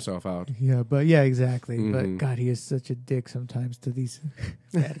 Figuring himself out. Yeah, but yeah, exactly. But God, he is such a dick sometimes to these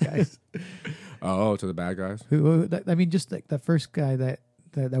bad guys. Oh, to the bad guys? I mean, just like the first guy that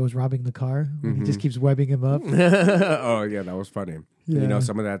was robbing the car. He just keeps webbing him up. Oh, yeah, that was funny. Yeah. You know,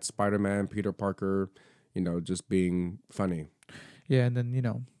 some of that Spider-Man, Peter Parker, just being funny. Yeah, and then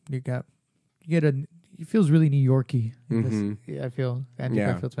it feels really New Yorky. I feel Andrew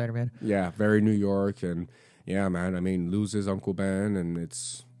Garfield Spider-Man. Yeah, very New York, and yeah, man. I mean, loses Uncle Ben, and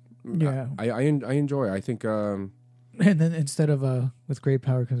it's I enjoy. I think. And then instead of with great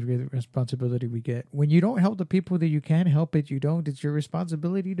power comes great responsibility, we get when you don't help the people that you can help it, you don't. It's your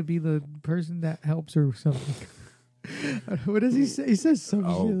responsibility to be the person that helps or something. What does he say? He says something.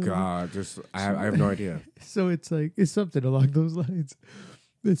 Oh God, I have no idea. So it's like it's something along those lines.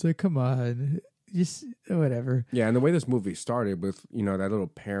 It's like, come on, just whatever. Yeah, and the way this movie started with that little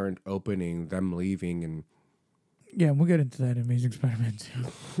parent opening, them leaving, and yeah, we'll get into that in Amazing Spider-Man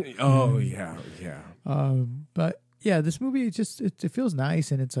 2. Oh yeah. But yeah, this movie it feels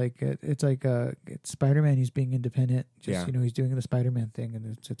nice, and it's Spider-Man. He's being independent. He's doing the Spider-Man thing,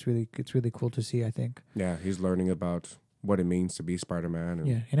 and it's really cool to see. I think. Yeah, he's learning about what it means to be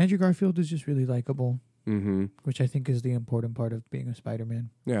Spider-Man. And Andrew Garfield is just really likable. Mm-hmm. Which I think is the important part of being a Spider-Man.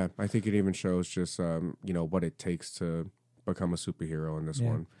 Yeah, I think it even shows just what it takes to become a superhero in this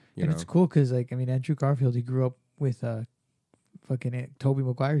one. It's cool because Andrew Garfield, he grew up with fucking Tobey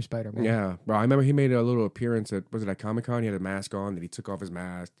Maguire Spider-Man. Yeah, bro. I remember he made a little appearance at Comic-Con. He had a mask on, that he took off his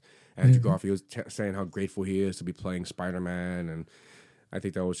mask. Andrew Garfield was saying how grateful he is to be playing Spider-Man, and I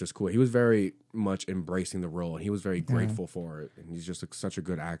think that was just cool. He was very much embracing the role, and he was very grateful for it. And he's just such a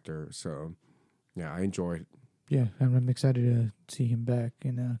good actor. So, yeah, I enjoyed it. Yeah, I'm excited to see him back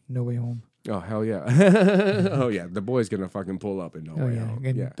in No Way Home. Oh, hell yeah. Oh, yeah. The boy's going to fucking pull up in No Way Home.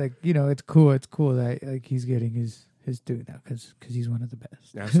 And it's cool. It's cool that he's getting his due now because he's one of the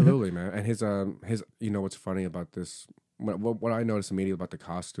best. Absolutely, man. And his what's funny about this, what I noticed immediately about the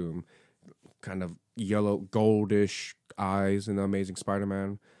costume, kind of yellow, goldish eyes in the Amazing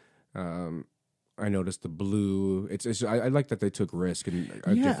Spider-Man. I noticed the blue. I like that they took risk and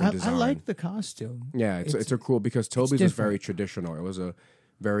a different design. I like the costume. Yeah, it's a cool because Tobey's was very traditional. It was a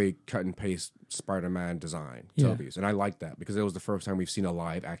very cut and paste Spider-Man design. Tobey's, and I like that because it was the first time we've seen a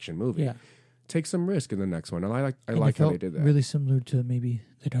live action movie. Yeah. Take some risk in the next one, and I like how they did that. Really similar to maybe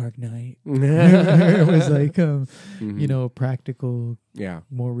The Dark Knight. It was like practical,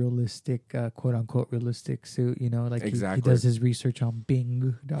 more realistic, quote unquote realistic suit. He does his research on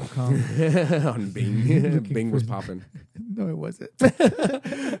Bing.com. On Bing, Bing was popping. No, it wasn't.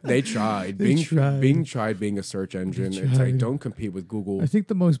 They tried. Bing tried being a search engine. It's like, don't compete with Google. I think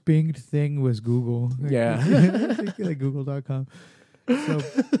the most binged thing was Google. Yeah, I think like Google.com. So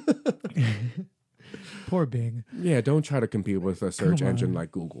poor Bing. Yeah, don't try to compete with a search engine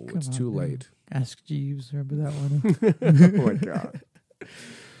like Google. It's too late. Ask Jeeves. Remember that one? Oh my God.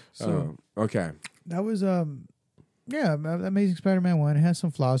 So okay, that was Amazing Spider-Man 1. It has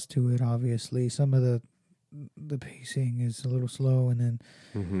some flaws to it. Obviously, some of the pacing is a little slow, and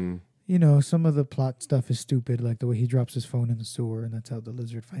then some of the plot stuff is stupid, like the way he drops his phone in the sewer, and that's how the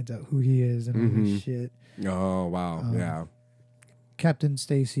lizard finds out who he is and all this shit. Oh wow, yeah. Captain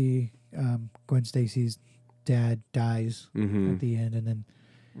Stacy, Gwen Stacy's dad dies at the end, and then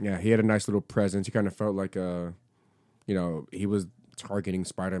he had a nice little presence. He kind of felt like he was targeting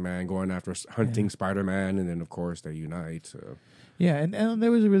Spider-Man, going after hunting Spider-Man, and then of course they unite. So. Yeah, and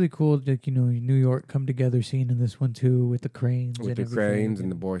there was a really cool New York come together scene in this one too, with the cranes, and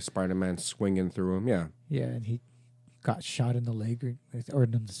the boy Spider-Man swinging through him. Yeah, and he got shot in the leg or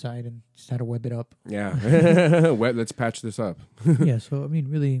on the side and just had to web it up. Yeah, let's patch this up. Yeah, so I mean,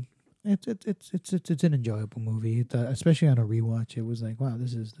 really, it's an enjoyable movie, especially on a rewatch. It was like, wow,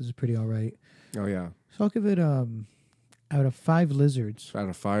 this is pretty all right. Oh yeah. So I'll give it out of 5 lizards. Out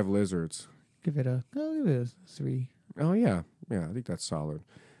of 5 lizards, I'll give it a 3. Oh yeah, I think that's solid.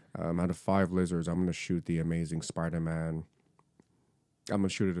 Out of 5 lizards, I'm gonna shoot the Amazing Spider-Man. I'm gonna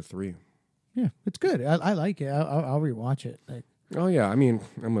shoot it a 3. Yeah, it's good. I like it. I'll rewatch it. Oh yeah, I mean,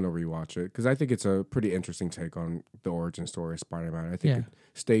 I'm gonna rewatch it because I think it's a pretty interesting take on the origin story of Spider-Man. I think it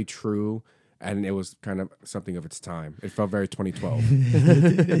stayed true, and it was kind of something of its time. It felt very 2012.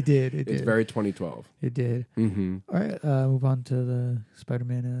 It did. It's very 2012. It did. Mm-hmm. All right, move on to the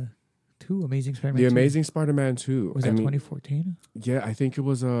Spider-Man 2, Amazing Spider-Man. The Amazing Spider-Man 2. Was that 2014? Yeah, I think it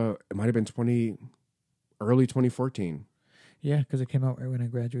was. It might have been early 2014. Yeah, because it came out right when I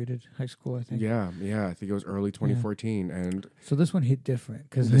graduated high school, I think. Yeah, I think it was early 2014. Yeah. And so this one hit different.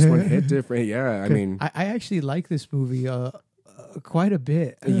 This one hit different, yeah. I mean... I actually like this movie quite a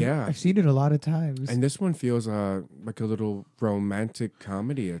bit. Yeah. I've seen it a lot of times. And this one feels like a little romantic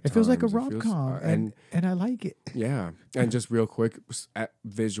comedy at it feels like a times. rom-com, and I like it. Yeah. And just real quick,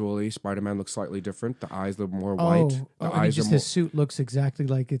 visually, Spider-Man looks slightly different. The eyes look more white. The eyes just are more... his suit looks exactly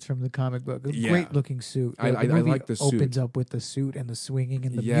like it's from the comic book. A great looking suit. I like the suit. Opens up with the suit and the swinging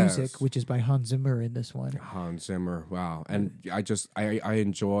and the music, which is by Hans Zimmer in this one. Hans Zimmer, wow. And I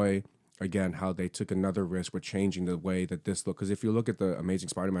enjoy, again, how they took another risk with changing the way that this look. Because if you look at the Amazing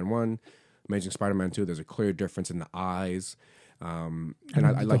Spider-Man 1, Amazing Spider-Man 2, there's a clear difference in the eyes. And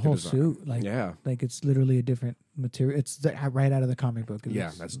I like the whole suit. Like it's literally a different material. It's right out of the comic book.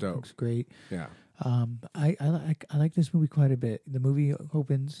 That's dope. Looks great. Yeah. I like this movie quite a bit. The movie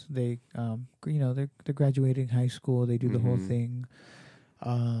opens. They they're graduating high school. They do the whole thing.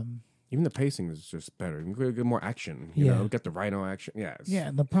 Even the pacing is just better. We get more action. You know, get the Rhino action. Yeah. Yeah.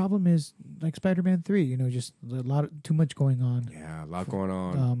 And the problem is like Spider-Man 3. Just too much going on. Yeah, a lot going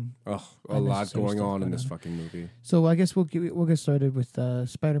on. A lot going on in this fucking movie. So I guess we'll get started with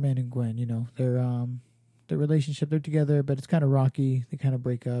Spider-Man and Gwen. Their relationship. They're together, but it's kind of rocky. They kind of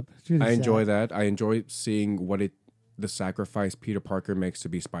break up. It's really sad. Enjoy that. I enjoy seeing the sacrifice Peter Parker makes to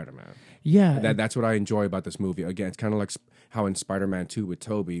be Spider-Man. Yeah. That's what I enjoy about this movie. Again, it's kind of like how in Spider-Man 2 with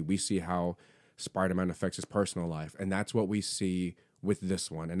Tobey, we see how Spider-Man affects his personal life. And that's what we see with this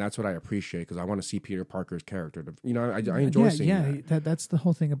one. And that's what I appreciate because I want to see Peter Parker's character. I enjoy seeing that. That's the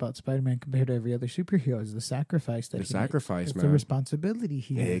whole thing about Spider-Man compared to every other superhero is the sacrifice that man. The responsibility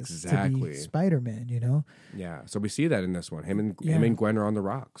he has to be Spider-Man, Yeah. So we see that in this one. Him and Gwen are on the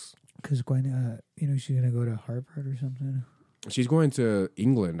rocks. Because Gwen, she's going to go to Harvard or something. She's going to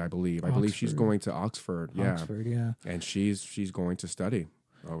England, I believe. Oxford. I believe she's going to Oxford. Yeah. Oxford, yeah. And she's going to study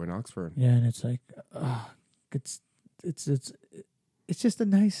over in Oxford. Yeah, and it's like, it's just a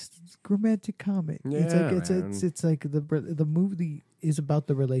nice romantic comedy. Yeah, it's like the movie is about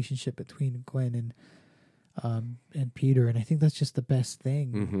the relationship between Gwen and Peter, and I think that's just the best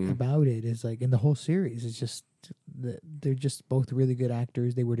thing about it is like in the whole series. It's just they're just both really good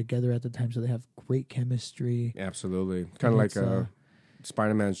actors. They were together at the time, so they have great chemistry. Absolutely, kind of like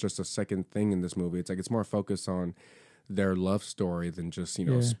Spider-Man's just a second thing in this movie. It's like it's more focused on their love story than just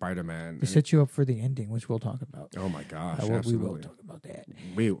Spider-Man. They set you up for the ending, which we'll talk about. Oh my gosh, absolutely. We will talk about that.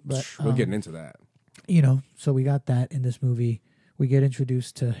 We're getting into that. So we got that in this movie. We get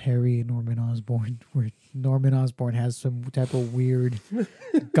introduced to Harry and Norman Osborn, where Norman Osborn has some type of weird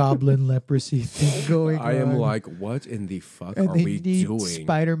goblin leprosy thing going on. I am like, what in the fuck are we doing?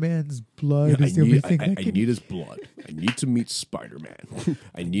 Spider-Man's blood is the only thing I need his blood. I need to meet Spider-Man.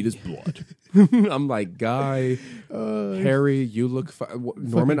 I need his blood. I'm like, guy, Harry, you look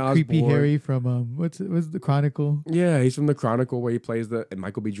Norman Osborn. Creepy Harry from what's the Chronicle? Yeah, he's from the Chronicle where he plays and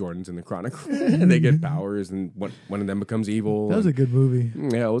Michael B. Jordan's in the Chronicle, and they get powers, and one of them becomes evil. That was a good movie.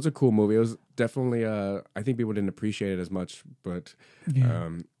 Yeah, it was a cool movie. It was definitely. I think people didn't appreciate it as much, but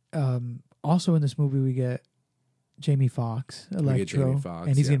also in this movie we get Jamie Foxx, Electro,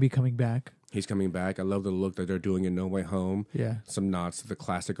 and he's going to be coming back. He's coming back. I love the look that they're doing in No Way Home. Yeah. Some nods to the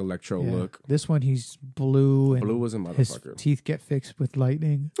classic Electro look. This one, he's blue. And blue was a motherfucker. His teeth get fixed with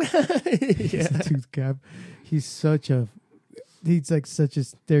lightning. His tooth cap. He's like such a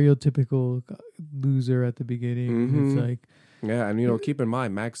stereotypical loser at the beginning. It's like... Yeah, and keep in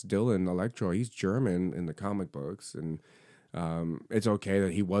mind, Max Dillon, Electro, he's German in the comic books, and it's okay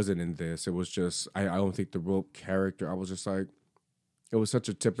that he wasn't in this. It was just, I don't think the real character, I was just like, it was such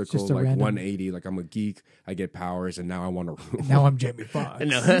a typical, like, random 180, like, I'm a geek, I get powers, and now I want to rule. Now I'm Jamie Foxx.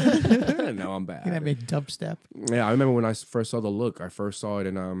 Now I'm bad. Can I make dubstep? Yeah, I remember when I first saw the look, I first saw it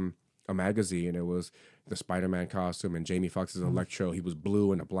in a magazine. It was the Spider-Man costume and Jamie Foxx's Electro. He was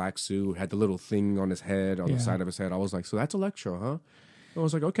blue in a black suit, had the little thing on his head, on the side of his head. I was like, so that's Electro, huh? I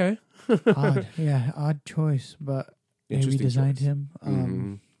was like, okay. Odd choice, but maybe we designed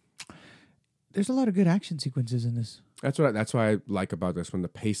him. There's a lot of good action sequences in this. That's what I like about this one. The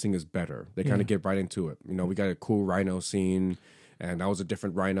pacing is better. They kind of get right into it. We got a cool Rhino scene. And that was a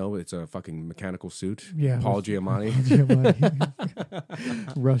different Rhino. It's a fucking mechanical suit. Yeah. Paul Giamatti.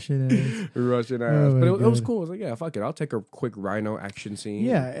 Russian ass. But it was cool. I was like, yeah, fuck it. I'll take a quick Rhino action scene.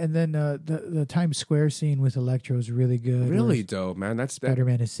 Yeah, and then the Times Square scene with Electro is really good. Really dope, man.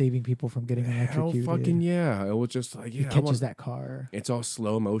 Spider-Man is saving people from getting electrocuted. Hell fucking yeah. It was just like, he catches that car. It's all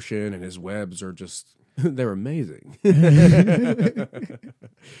slow motion, and his webs are just... they're amazing. The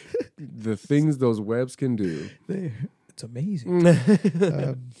things those webs can do. It's amazing.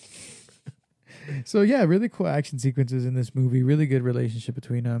 So yeah, really cool action sequences in this movie. Really good relationship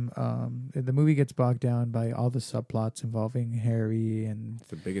between them. The movie gets bogged down by all the subplots involving Harry and It's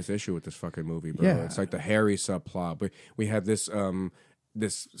the biggest issue with this fucking movie, bro. Yeah. It's like the Harry subplot. We have this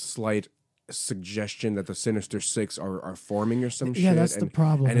this slight suggestion that the Sinister Six are forming or some shit. Yeah, that's the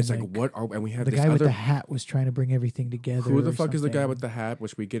problem. And it's like what are and we have the this guy other with the hat was trying to bring everything together. who the fuck something. is the guy with the hat?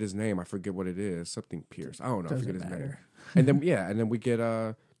 Which we get his name. I forget what it is. Something Pierce. I don't know. I Doesn't forget his name. matter. And then we get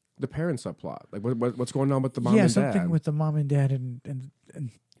the parent subplot. Like what's going on with the mom and dad? Something with the mom and dad and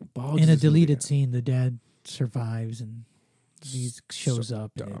Boggs in a is deleted movie. scene, the dad survives and he shows So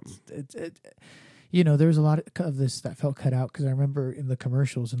up. dumb. And it's you know, there's a lot of this that felt cut out because I remember in the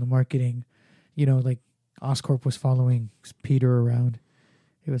commercials and the marketing, you know, like Oscorp was following Peter around.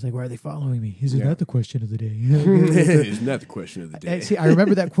 It was like, why are they following me? Is it not the question of the day? It's not the question of the day. See, I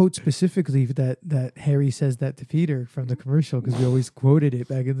remember that quote specifically that Harry says that to Peter from the commercial because we always quoted it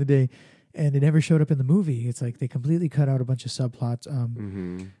back in the day, and it never showed up in the movie. It's like they completely cut out a bunch of subplots.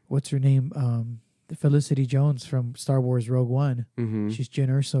 What's her name? Felicity Jones from Star Wars Rogue One. She's Jyn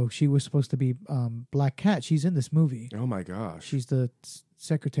Erso. She was supposed to be Black Cat. She's in this movie. Oh my gosh. She's the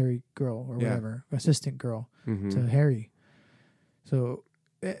secretary girl or whatever, assistant girl to Harry. So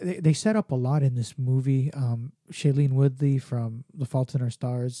they set up a lot in this movie. Shailene Woodley from The Fault in Our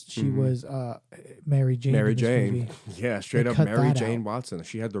Stars. She was Mary Jane. Mary in this Jane. movie. Yeah, straight They up cut Mary that Jane out. Watson.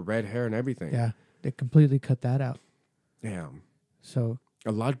 She had the red hair and everything. Yeah, they completely cut that out. Damn. So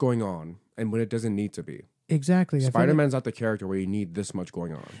A lot going on, and when it doesn't need to be. exactly, I feel Spider-Man's not the character where you need this much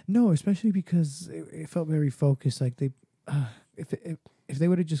going on. no, especially because it felt very focused. Like they, if they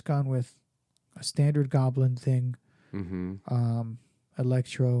would have just gone with a standard Goblin thing,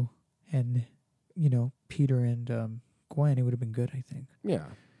 Electro, and Peter and Gwen, it would have been good. I think. Yeah.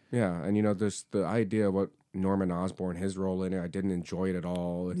 Yeah. And, there's the idea of what Norman Osborn, his role in it, I didn't enjoy it at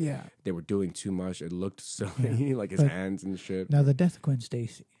all. Yeah. They were doing too much. It looked silly, like his But hands and shit. Now the death of Gwen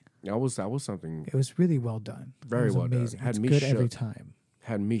Stacy, That was something it was really well done. Very it was well done. amazing. Had It's me good every shook. time.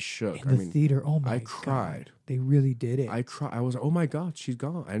 had me shook. In the theater, oh my I God. cried. They really did it. I cried. I was, oh my God, she's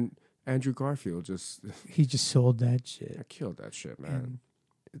gone. And Andrew Garfield He just sold that shit. I killed that shit, man.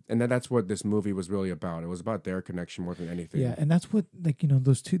 And that's what this movie was really about. It was about their connection more than anything. Yeah, and that's what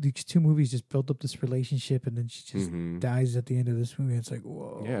these two movies just built up this relationship, and then she just dies at the end of this movie. It's like,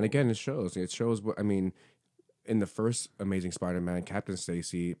 whoa. Yeah, and again, it shows. It shows what in the first Amazing Spider-Man, Captain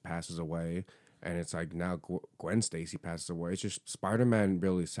Stacy passes away, and it's like now Gwen Stacy passes away. It's just Spider-Man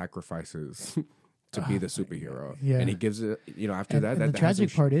really sacrifices to be the superhero. Yeah. And he gives it, after that. And the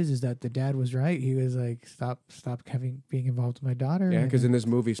tragic part is that the dad was right. He was like, stop being involved with my daughter. Yeah, because in this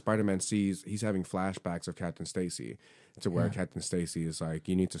movie, Spider-Man he's having flashbacks of Captain Stacy to where Captain Stacy is like,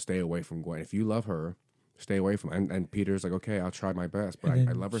 you need to stay away from Gwen. If you love her, stay away from her. And Peter's like, okay, I'll try my best, but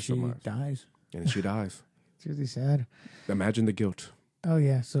I love her so much. She dies. And she dies. It's really sad. Imagine the guilt. Oh,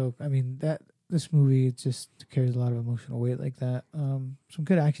 yeah. So, this movie, it just carries a lot of emotional weight like that. Some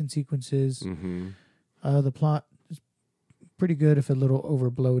good action sequences. Mm-hmm. The plot is pretty good, if a little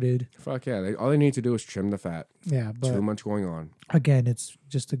overbloated. Fuck yeah. All they need to do is trim the fat. Yeah, but Too much going on. again, it's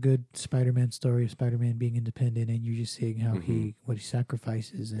just a good Spider-Man story of Spider-Man being independent, and you're just seeing how what he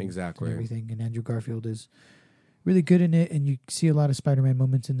sacrifices and, Exactly. and everything. And Andrew Garfield is really good in it, and you see a lot of Spider-Man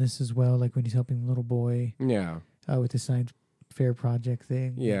moments in this as well, like when he's helping the little boy Yeah. with the science fair project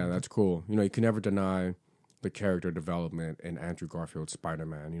thing. Yeah, that's cool. You can never deny the character development in Andrew Garfield's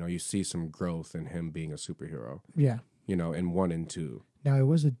Spider-Man. You see some growth in him being a superhero, Yeah. in 1 and 2. Now, it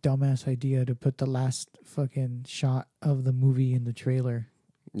was a dumbass idea to put the last fucking shot of the movie in the trailer,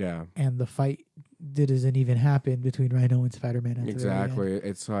 Yeah. and the fight doesn't even happen between Rhino and Spider-Man. At the very end. Exactly.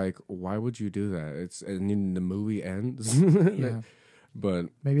 It's like, why would you do that? And then the movie ends. Yeah. But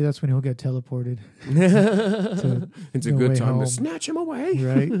Maybe that's when he'll get teleported. it's a No good Way time Home. to snatch him away.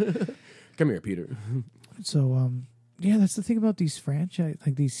 Right. Come here, Peter. So, that's the thing about these franchise,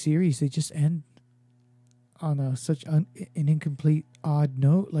 like these series, they just end on such an incomplete, odd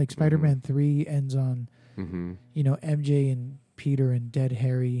note. Like Spider-Man 3 ends on, MJ and Peter and dead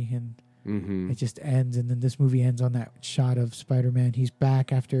Harry, and it just ends. And then this movie ends on that shot of Spider-Man. He's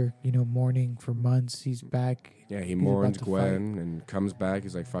back after, mourning for months. He's back. Yeah, he He's mourns about to Gwen and comes back.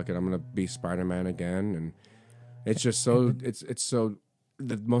 He's like, fuck it, I'm going to be Spider-Man again. And it's just so, it's so,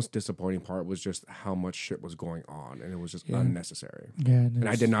 the most disappointing part was just how much shit was going on. And it was just unnecessary. Yeah. And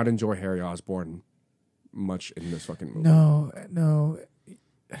I did not enjoy Harry Osborn much in this fucking movie. No.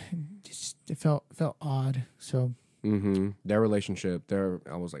 It felt odd. So. Their relationship,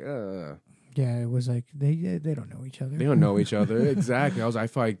 I was like, Yeah, it was like they don't know each other. They don't know each other. Exactly. I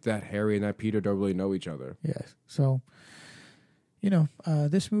feel like that Harry and that Peter don't really know each other. Yes. So,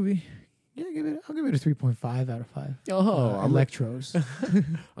 this movie, Yeah, I'll give it a 3.5 out of 5. Oh, Electros.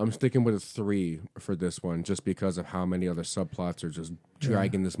 I'm sticking with a 3 for this one, just because of how many other subplots are just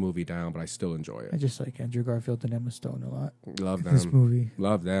dragging this movie down. But I still enjoy it. I just like Andrew Garfield and Emma Stone a lot. Love them. This movie.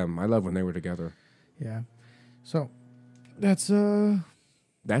 Love them. I love when they were together. Yeah. So that's the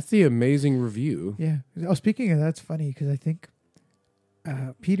amazing review. Yeah. Oh, speaking of that's funny because I think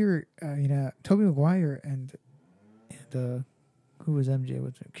Tobey Maguire and who was MJ?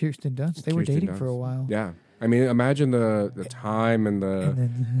 What's it? Kirsten Dunst. They were dating for a while. Yeah. I mean, imagine the time and the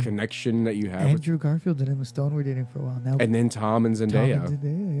connection that you have. Andrew Garfield and Emma Stone were dating for a while now. And then Tom and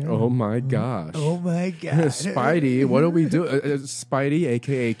Zendaya. Yeah. Oh my gosh. Oh my god. Spidey, what do we do? Spidey,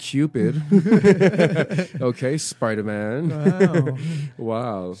 aka Cupid. Okay, Spider-Man.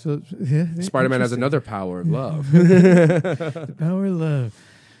 Wow. So Spider-Man has another power, love. The power of love.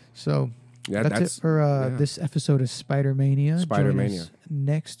 So yeah, that's it for this episode of Spider-Mania. Spider-Mania. Join us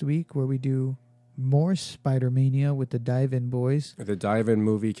next week where we do more Spider-Mania with the Dive-In Boys. The Dive-In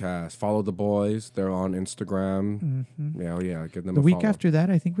Movie Cast. Follow the boys. They're on Instagram. Mm-hmm. Yeah. Give them the a week follow. after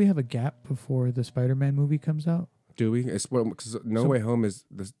that, I think we have a gap before the Spider-Man movie comes out. Do we? It's because No Way Home is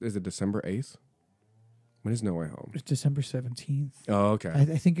it December 8th? When is No Way Home? It's December 17th. Oh, okay. I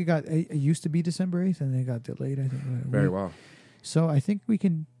think it used to be December 8th, and it got delayed. I think very well. So I think we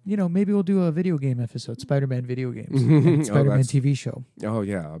can, maybe we'll do a video game episode, Spider-Man video games, and Spider-Man TV show. Oh,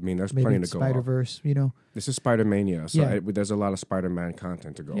 yeah. I mean, there's maybe plenty to go on. Spider-Verse, This is Spider-Mania, so there's a lot of Spider-Man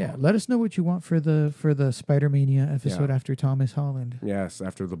content to go on. Yeah, let us know what you want for the Spider-Mania episode after Thomas Holland. Yes,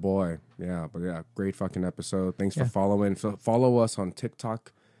 after the boy. Yeah, but great fucking episode. Thanks for following. Follow us on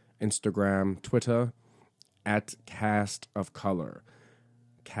TikTok, Instagram, Twitter, at Cast of Color.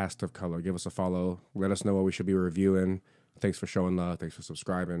 Cast of Color. Give us a follow. Let us know what we should be reviewing. Thanks for showing love. Thanks for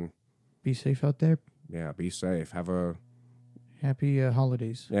subscribing. Be safe out there. Yeah, be safe. Have a happy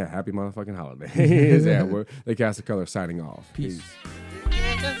holidays. Yeah, happy motherfucking holidays. We're the Cast of Color signing off. Peace.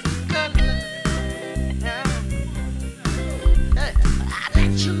 Peace.